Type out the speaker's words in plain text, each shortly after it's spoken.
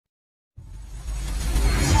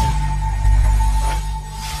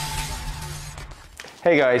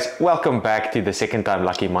Hey guys, welcome back to the Second Time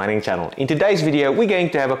Lucky Mining channel. In today's video, we're going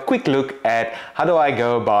to have a quick look at how do I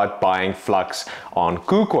go about buying Flux on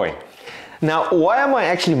Kucoin. Now, why am I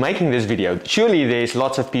actually making this video? Surely there's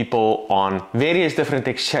lots of people on various different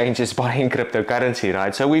exchanges buying cryptocurrency,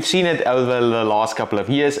 right? So we've seen it over the last couple of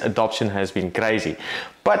years, adoption has been crazy.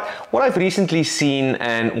 But what I've recently seen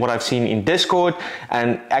and what I've seen in Discord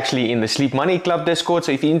and actually in the Sleep Money Club Discord,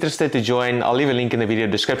 so if you're interested to join, I'll leave a link in the video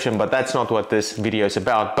description, but that's not what this video is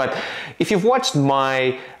about. But if you've watched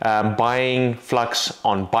my buying Flux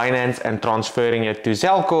on Binance and transferring it to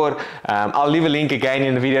Zelcore, I'll leave a link again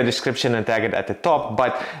in the video description and tag it at the top.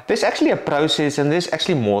 But there's actually a process and there's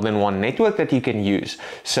actually more than one network that you can use.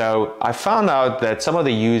 So I found out that some of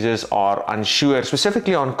the users are unsure,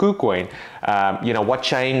 specifically on Kucoin.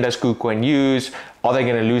 What chain does Kucoin use? Are they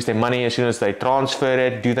going to lose their money as soon as they transfer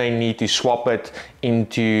it? Do they need to swap it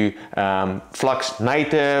into Flux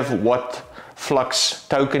native? What Flux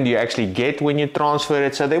token do you actually get when you transfer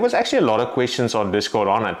it? So there was actually a lot of questions on Discord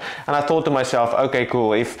on it. And I thought to myself, okay,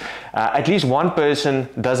 cool. If at least one person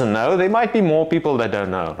doesn't know, there might be more people that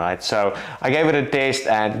don't know, right? So I gave it a test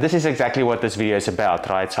and this is exactly what this video is about,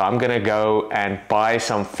 right? So I'm going to go and buy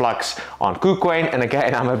some Flux on Kucoin. And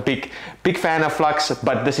again, I'm a big fan of Flux,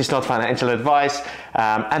 but this is not financial advice.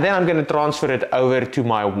 And then I'm going to transfer it over to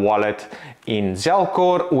my wallet in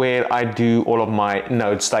Zelcore, where I do all of my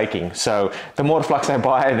node staking. So the more Flux I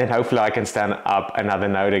buy, then hopefully I can stand up another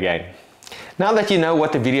node again. Now that you know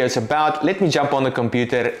what the video is about, let me jump on the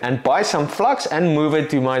computer and buy some Flux and move it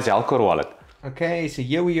to my Zelcore wallet. Okay, so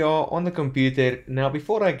here we are on the computer. Now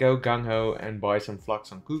before I go gung-ho and buy some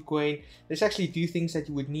Flux on Kucoin, there's actually two things that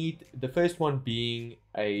you would need. The first one being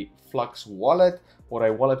a Flux wallet, or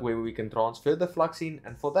a wallet where we can transfer the Flux in.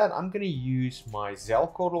 And for that, I'm going to use my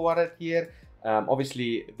Zelcore wallet here.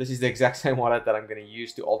 Obviously, this is the exact same wallet that I'm going to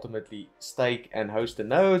use to ultimately stake and host a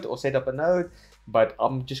node or set up a node. But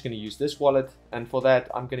I'm just going to use this wallet. And for that,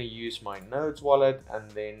 I'm going to use my nodes wallet and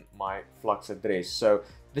then my Flux address. So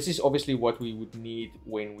this is obviously what we would need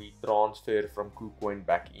when we transfer from Kucoin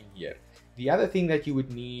back in here. The other thing that you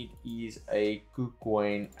would need is a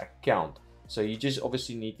Kucoin account. So you just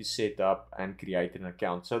obviously need to set up and create an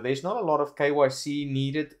account. So there's not a lot of KYC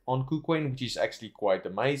needed on Kucoin, which is actually quite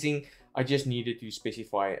amazing. I just needed to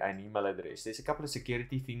specify an email address. There's a couple of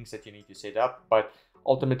security things that you need to set up, but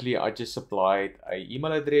ultimately I just supplied an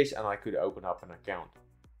email address and I could open up an account.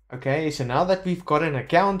 Okay, so now that we've got an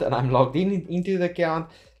account and I'm logged into the account,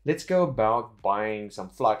 let's go about buying some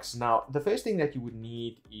Flux. Now, the first thing that you would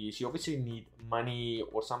need is you obviously need money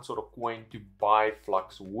or some sort of coin to buy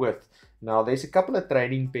Flux with. Now, there's a couple of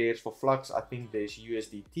trading pairs for Flux. I think there's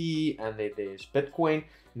USDT and then there's Bitcoin.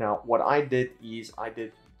 Now, what I did is I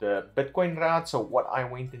did the Bitcoin route. So what I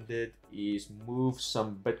went and did is move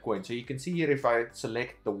some Bitcoin. So you can see here, if I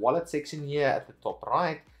select the wallet section here at the top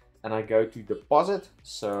right, and I go to deposit,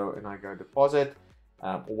 and I go deposit,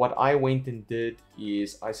 what I went and did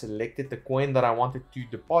is I selected the coin that I wanted to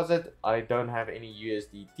deposit. I don't have any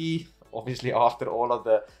USDT. Obviously, after all of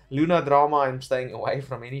the Luna drama, I'm staying away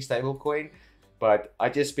from any stable coin, but I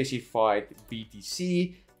just specified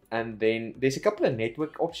BTC. And then there's a couple of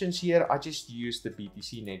network options here. I just used the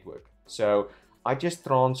BTC network. So I just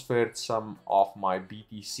transferred some of my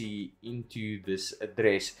BTC into this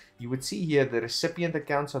address. You would see here the recipient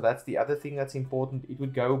account. So that's the other thing that's important. It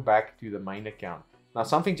would go back to the main account. Now,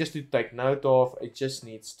 something just to take note of, it just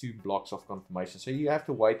needs 2 blocks of confirmation. So you have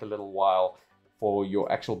to wait a little while for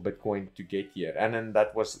your actual Bitcoin to get here. And then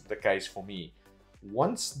that was the case for me.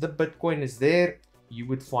 Once the Bitcoin is there, you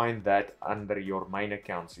would find that under your main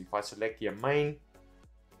account. So if I select your main,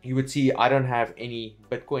 you would see I don't have any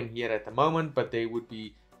Bitcoin here at the moment, but there would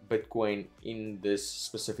be Bitcoin in this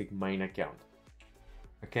specific main account.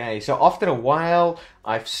 Okay, so after a while,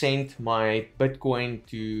 I've sent my Bitcoin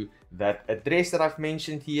to that address that I've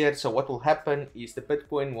mentioned here. So what will happen is the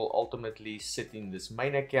Bitcoin will ultimately sit in this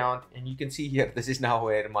main account. And you can see here, this is now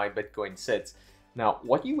where my Bitcoin sits. Now,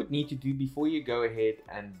 what you would need to do before you go ahead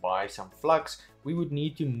and buy some Flux, we would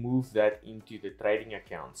need to move that into the trading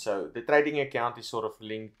account. So the trading account is sort of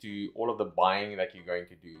linked to all of the buying that you're going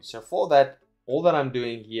to do. So for that, all that I'm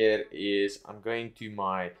doing here is I'm going to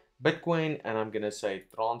my Bitcoin and I'm going to say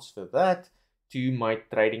transfer that to my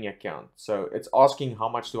trading account. So it's asking how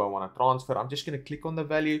much do I want to transfer. I'm just going to click on the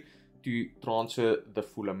value to transfer the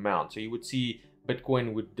full amount. So you would see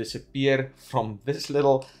Bitcoin would disappear from this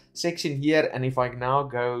little section here. And if I now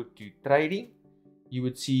go to trading, you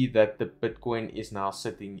would see that the Bitcoin is now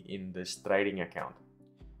sitting in this trading account.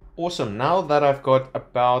 Awesome. Now that I've got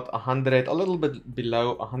about 100, a little bit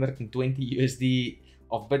below 120 USD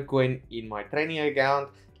of Bitcoin in my trading account,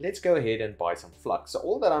 let's go ahead and buy some Flux. So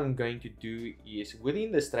all that I'm going to do is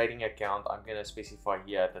within this trading account, I'm going to specify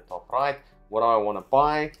here at the top right what I want to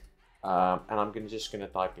buy, and I'm just going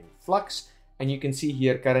to type in Flux, and you can see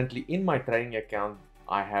here currently in my trading account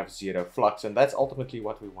I have 0 Flux, and that's ultimately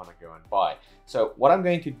what we want to go and buy. So what I'm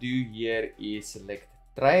going to do here is select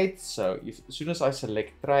trade. So as soon as I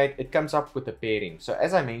select trade, it comes up with a pairing. So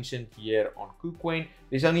as I mentioned here on Kucoin,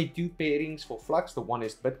 there's only 2 pairings for Flux. The one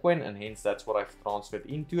is Bitcoin, and hence that's what I've transferred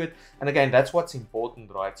into it. And again, that's what's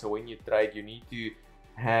important, right? So when you trade, you need to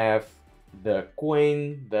have the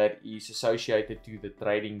coin that is associated to the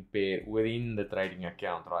trading pair within the trading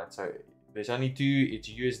account, right? So there's only 2, it's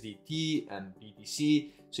USDT and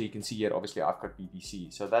BTC. So you can see here, obviously I've got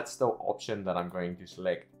BTC. So that's the option that I'm going to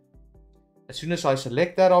select. As soon as I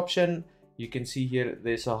select that option, you can see here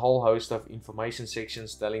there's a whole host of information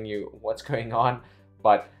sections telling you what's going on,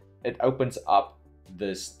 but it opens up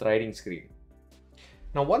this trading screen.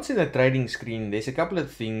 Now, once in the trading screen, there's a couple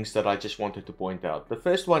of things that I just wanted to point out. The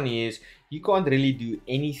first one is you can't really do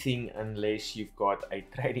anything unless you've got a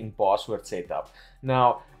trading password set up.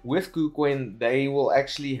 Now, with Kucoin, they will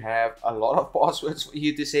actually have a lot of passwords for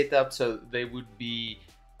you to set up. So they would be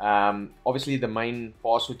obviously the main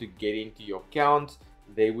password to get into your account.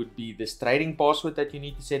 There would be this trading password that you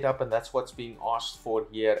need to set up, and that's what's being asked for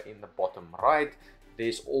here in the bottom right.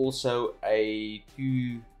 There's also a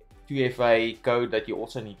 2FA code that you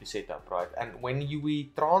also need to set up, right? And when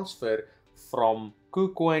we transfer from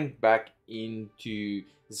Kucoin back into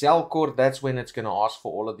Zelcore, that's when it's going to ask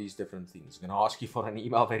for all of these different things. It's going to ask you for an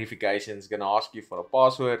email verification, it's going to ask you for a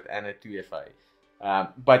password and a 2FA.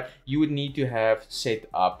 But you would need to have set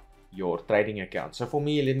up your trading account. So for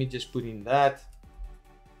me, let me just put in that.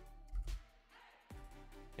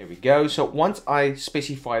 There we go. So once I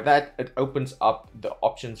specify that, it opens up the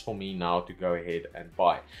options for me now to go ahead and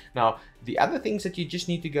buy. Now, the other things that you just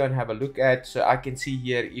need to go and have a look at. So I can see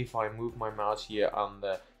here, if I move my mouse here on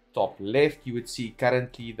the top left, you would see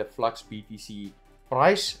currently the Flux BTC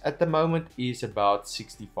price at the moment is about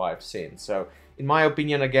 65 cents. So in my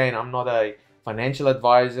opinion, again, I'm not a financial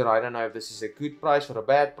advisor. I don't know if this is a good price or a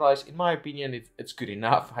bad price. In my opinion, it's good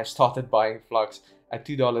enough. I started buying Flux at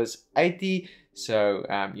 $2.80. So,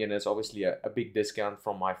 you know, it's obviously a big discount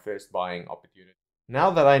from my first buying opportunity. Now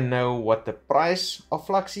that I know what the price of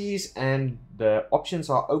Flux is and the options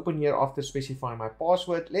are open here after specifying my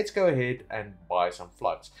password, let's go ahead and buy some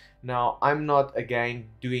Flux. Now, I'm not, again,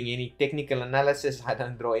 doing any technical analysis. I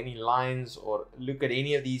don't draw any lines or look at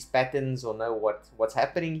any of these patterns or know what's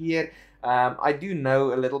happening here. I do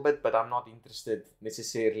know a little bit, but I'm not interested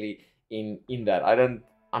necessarily in that.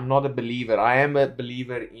 I'm not a believer. I am a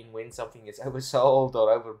believer in when something is oversold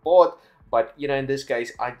or overbought, but you know, in this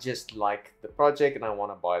case, I just like the project and I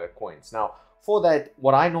want to buy the coins. Now, for that,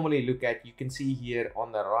 what I normally look at, you can see here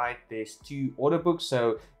on the right, there's 2 order books.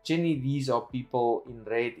 So generally, these are people in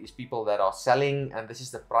red is people that are selling, and this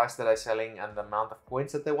is the price that they're selling and the amount of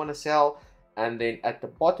coins that they want to sell. And then at the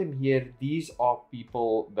bottom here, these are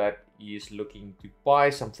people that is looking to buy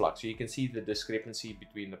some Flux. So you can see the discrepancy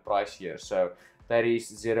between the price here. So that is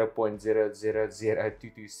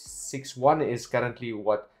 0.00002261 is currently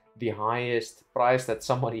what the highest price that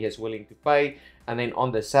somebody is willing to pay. And then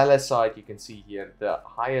on the seller side, you can see here the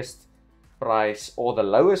highest price or the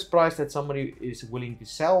lowest price that somebody is willing to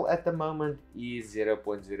sell at the moment is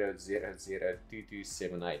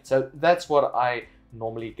 0.00002278. So that's what I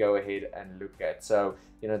normally go ahead and look at. So,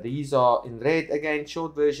 you know, these are in red, again,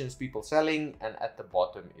 short versions, people selling, and at the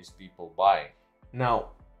bottom is people buying. Now,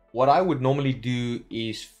 what I would normally do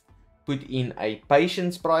is put in a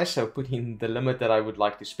patience price, so put in the limit that I would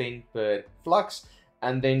like to spend per Flux,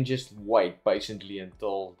 and then just wait patiently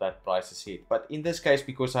until that price is hit. But in this case,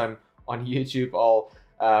 because I'm on YouTube, I'll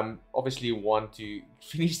obviously want to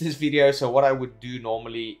finish this video. So what I would do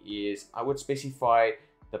normally is I would specify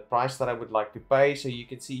the price that I would like to pay. So you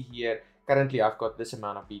can see here, currently I've got this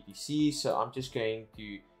amount of BTC, so I'm just going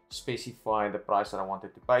to specify the price that I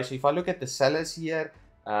wanted to pay. So if I look at the sellers here,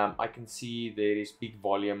 I can see there is big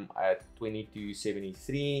volume at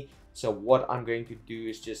 22.73. So what I'm going to do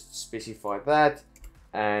is just specify that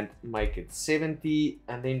and make it 70,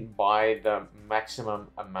 and then buy the maximum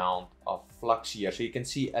amount of Flux here. So you can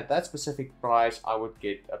see at that specific price, I would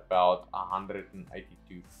get about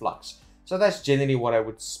 182 Flux. So that's generally what I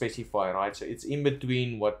would specify, right? So it's in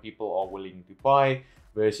between what people are willing to buy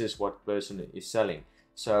versus what person is selling.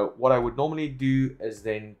 So what I would normally do is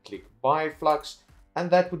then click buy Flux,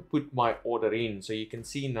 and that would put my order in. So you can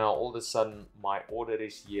see now all of a sudden my order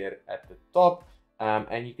is here at the top,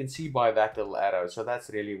 and you can see by that little arrow, so that's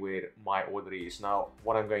really where my order is. Now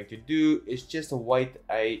what I'm going to do is just wait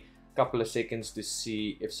a couple of seconds to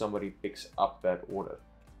see if somebody picks up that order.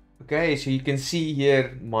 Okay, so you can see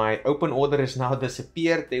here my open order has now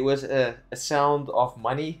disappeared. There was a sound of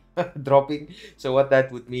money dropping. So what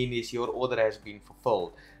that would mean is your order has been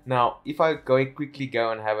fulfilled. Now, if I quickly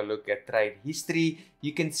go and have a look at trade history,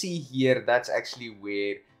 you can see here that's actually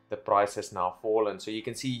where the price has now fallen. So you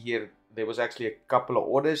can see here there was actually a couple of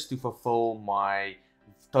orders to fulfill my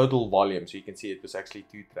total volume. So you can see it was actually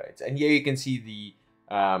 2 trades. And here you can see the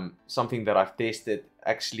something that I've tested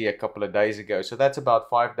actually a couple of days ago. So that's about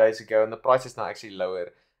 5 days ago, and the price is now actually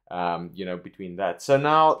lower, you know, between that. So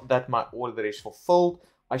now that my order is fulfilled,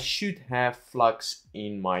 I should have Flux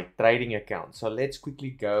in my trading account. So let's quickly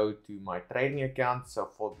go to my trading account. So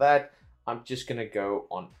for that, I'm just going to go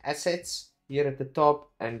on assets here at the top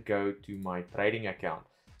and go to my trading account.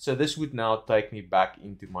 So this would now take me back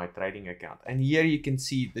into my trading account. And here you can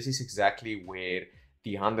see this is exactly where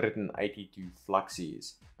the 182 Flux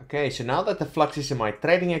is. Okay, so now that the Flux is in my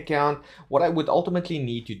trading account, what I would ultimately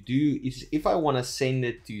need to do is if I want to send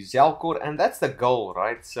it to Zelcore, and that's the goal,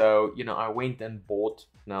 right? So, you know, I went and bought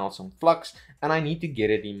now some Flux and I need to get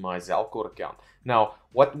it in my Zelcore account. Now,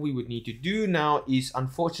 what we would need to do now is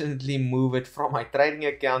unfortunately move it from my trading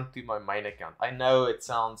account to my main account. I know it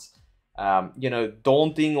sounds you know,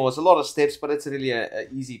 daunting, or it's a lot of steps, but it's really a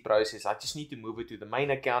easy process. I just need to move it to the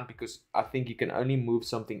main account because I think you can only move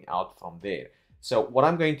something out from there. So what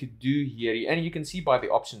I'm going to do here, and you can see by the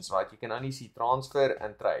options, right? You can only see transfer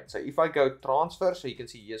and trade. So if I go transfer, so you can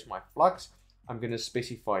see here's my Flux. I'm going to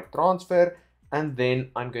specify transfer, and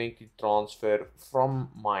then I'm going to transfer from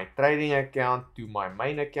my trading account to my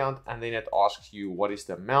main account, and then it asks you what is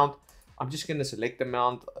the amount. I'm just going to select the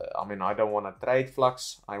amount. I mean, I don't want to trade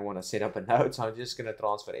Flux. I want to set up a node. So I'm just going to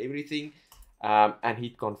transfer everything and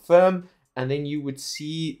hit confirm. And then you would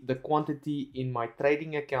see the quantity in my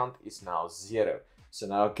trading account is now 0. So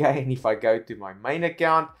now again, if I go to my main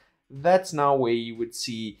account, that's now where you would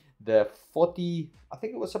see the 40, I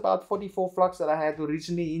think it was about 44 Flux that I had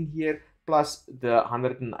originally in here, plus the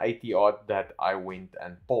 180 odd that I went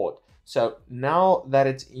and bought. So now that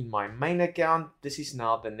it's in my main account, this is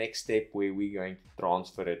now the next step where we're going to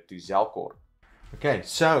transfer it to Zelcore. Okay,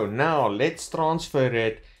 so now let's transfer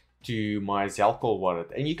it to my Zelcore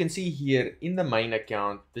wallet. And you can see here in the main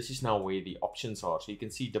account, this is now where the options are. So you can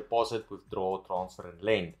see deposit, withdraw, transfer, and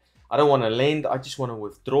lend. I don't want to lend, I just want to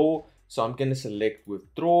withdraw. So I'm going to select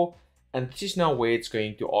withdraw. And this is now where it's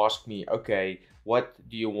going to ask me, okay, what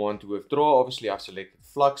do you want to withdraw? Obviously, I've selected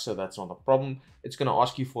Flux, so that's not a problem. It's going to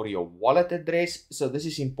ask you for your wallet address. So this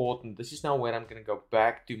is important. This is now where I'm going to go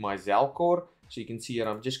back to my Zelcore. So you can see here,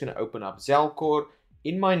 I'm just going to open up Zelcore.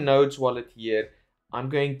 In my nodes wallet here, I'm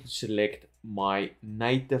going to select my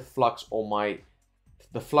native Flux, or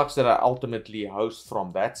the Flux that I ultimately host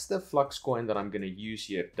from. That's the Flux coin that I'm going to use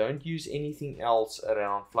here. Don't use anything else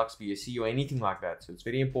around Flux BSC or anything like that. So it's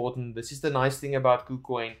very important. This is the nice thing about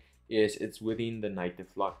Kucoin, is it's within the native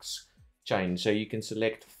Flux chain. So you can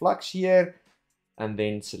select Flux here and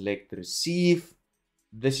then select receive.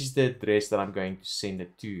 This is the address that I'm going to send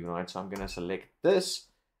it to, right? So I'm going to select this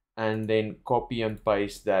and then copy and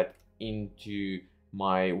paste that into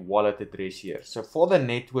my wallet address here. So for the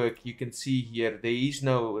network, you can see here there is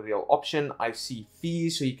no real option. I see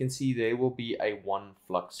fees, so you can see there will be a 1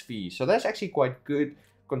 Flux fee. So that's actually quite good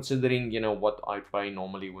considering, you know, what I pay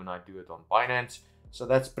normally when I do it on Binance. So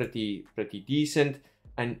that's pretty decent.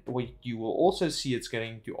 And what you will also see, it's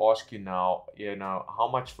going to ask you now, you know, how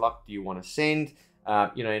much Flux do you want to send?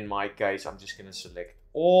 You know, in my case, I'm just going to select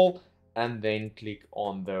all and then click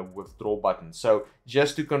on the withdraw button. So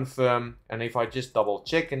just to confirm, and if I just double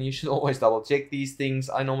check, and you should always double check these things,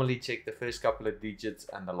 I normally check the first couple of digits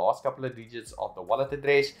and the last couple of digits of the wallet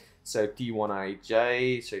address. So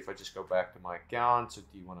T10J, so if I just go back to my account, so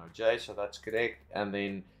T10J, so that's correct. And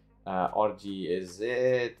then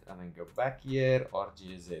RGSZ, and then go back here,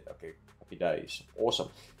 RGSZ. Okay, happy days, awesome.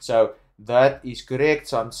 So that is correct.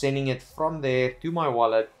 So I'm sending it from there to my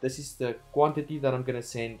wallet. This is the quantity that I'm going to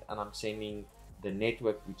send, and I'm sending the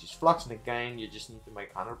network, which is Flux. And again, you just need to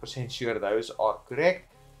make 100% sure those are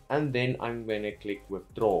correct. And then I'm going to click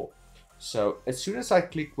withdraw. So as soon as I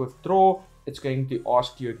click withdraw, it's going to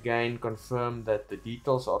ask you again, confirm that the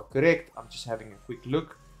details are correct. I'm just having a quick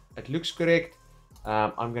look. It looks correct.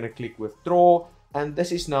 I'm going to click withdraw. And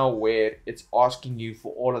this is now where it's asking you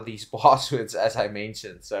for all of these passwords, as I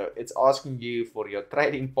mentioned. So it's asking you for your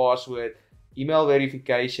trading password, email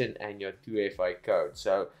verification, and your 2FA code.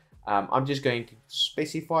 So I'm just going to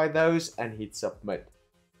specify those and hit submit.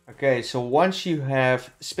 Okay, so once you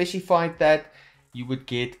have specified that, you would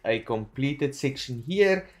get a completed section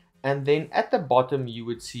here, and then at the bottom you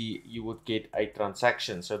would see you would get a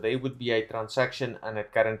transaction. So there would be a transaction and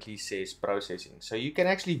it currently says processing. So you can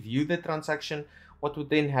actually view the transaction. What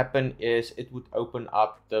would then happen is it would open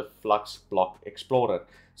up the Flux Block Explorer.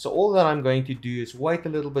 So all that I'm going to do is wait a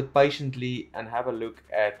little bit patiently and have a look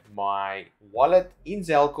at my wallet in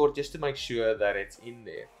Zelcore just to make sure that it's in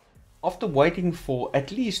there. After waiting for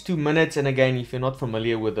at least 2 minutes, and again, if you're not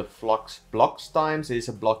familiar with the Flux blocks times, there's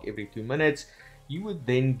a block every 2 minutes, you would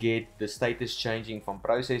then get the status changing from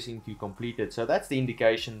processing to completed. So that's the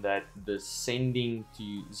indication that the sending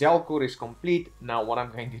to Zelcore is complete. Now what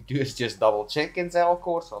I'm going to do is just double check in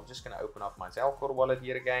Zelcore. So I'm just going to open up my Zelcore wallet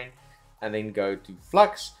here again and then go to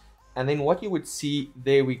Flux. And then what you would see,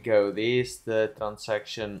 there we go, there's the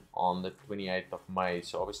transaction on the 28th of May.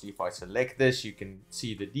 So obviously if I select this, you can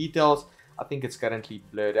see the details. I think it's currently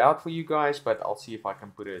blurred out for you guys, but I'll see if I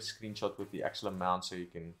can put a screenshot with the actual amount so you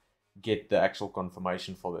can get the actual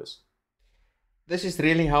confirmation for this. This is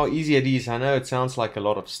really how easy it is. I know it sounds like a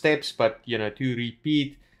lot of steps, but you know, to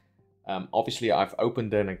repeat, obviously I've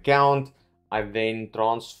opened an account. I then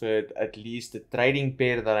transferred at least the trading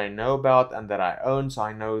pair that I know about and that I own. So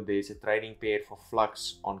I know there's a trading pair for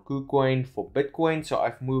Flux on Kucoin for Bitcoin. So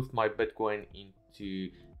I've moved my Bitcoin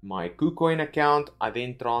into my Kucoin account. I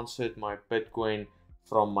then transferred my Bitcoin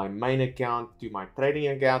from my main account to my trading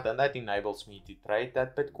account, and that enables me to trade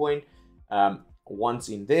that Bitcoin. Once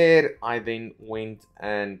in there, I then went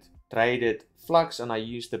and traded Flux and I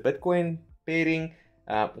used the Bitcoin pairing.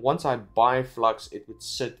 Once I buy Flux, it would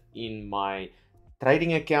sit in my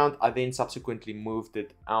trading account. I then subsequently moved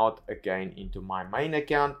it out again into my main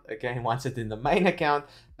account. Again, once it's in the main account,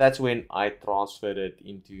 that's when I transferred it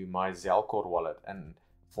into my Zelcore wallet. And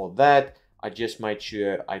for that, I just made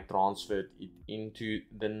sure I transferred it into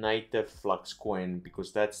the native Flux coin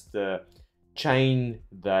because that's the chain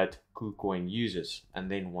that Kucoin uses.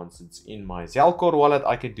 And then once it's in my Zelcore wallet,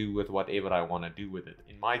 I can do with whatever I want to do with it.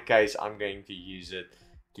 In my case, I'm going to use it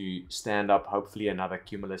to stand up hopefully another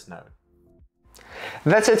Cumulus node.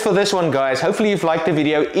 That's it for this one, guys. Hopefully you've liked the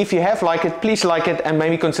video. If you have liked it, please like it and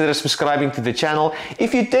maybe consider subscribing to the channel.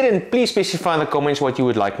 If you didn't, please specify in the comments what you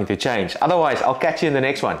would like me to change. Otherwise, I'll catch you in the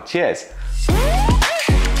next one. Cheers.